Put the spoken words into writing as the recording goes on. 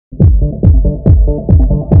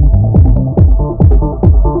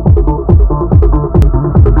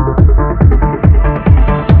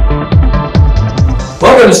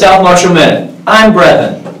Welcome to South Marshall Minute. I'm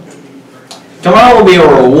Brevin. Tomorrow will be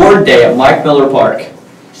a reward day at Mike Miller Park.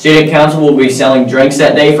 Student Council will be selling drinks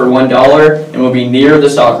that day for $1 and will be near the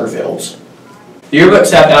soccer fields. The yearbook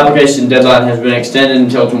staff application deadline has been extended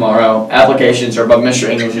until tomorrow. Applications are above Mr.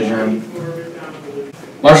 English's room.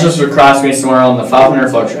 Marshall's lacrosse meets tomorrow on the 500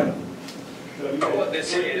 float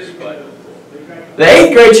The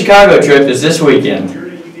 8th grade Chicago trip is this weekend.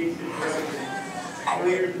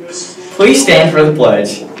 Please stand for the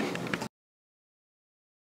pledge.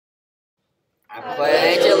 I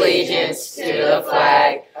pledge allegiance to the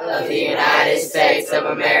flag of the United States of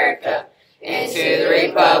America and to the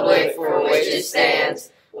republic for which it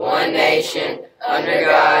stands, one nation, under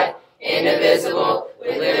God, indivisible,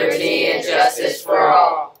 with liberty and justice for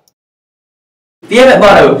all. If you haven't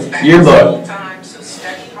bought a yearbook,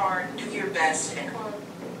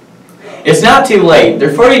 it's not too late.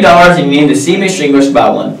 They're $40 and you need to see Mr. English to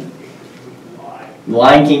buy one. The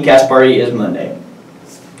Lion King cast party is Monday.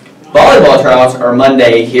 Volleyball trials are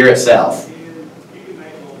Monday here at South.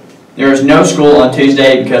 There is no school on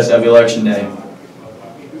Tuesday because of Election Day.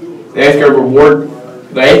 The 8th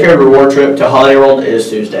grade reward trip to Holiday World is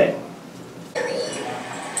Tuesday.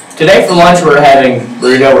 Today for lunch we're having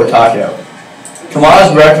burrito or taco.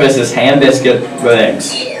 Tomorrow's breakfast is ham biscuit with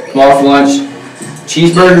eggs. Tomorrow for lunch,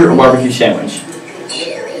 cheeseburger or barbecue sandwich.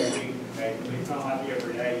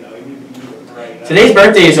 Today's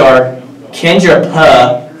birthdays are Kendra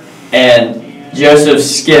Puh and Joseph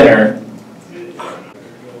Skinner.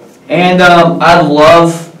 And I'd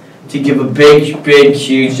love to give a big,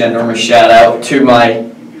 huge, enormous shout out to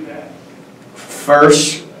my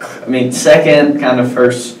second kind of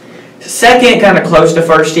close to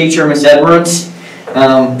first teacher, Miss Edwards.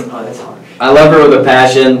 I love her with a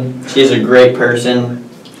passion. She's a great person.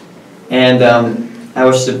 And I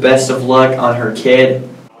wish the best of luck on her kid.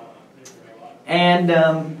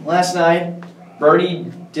 And last night, Birdie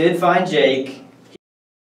did find Jake.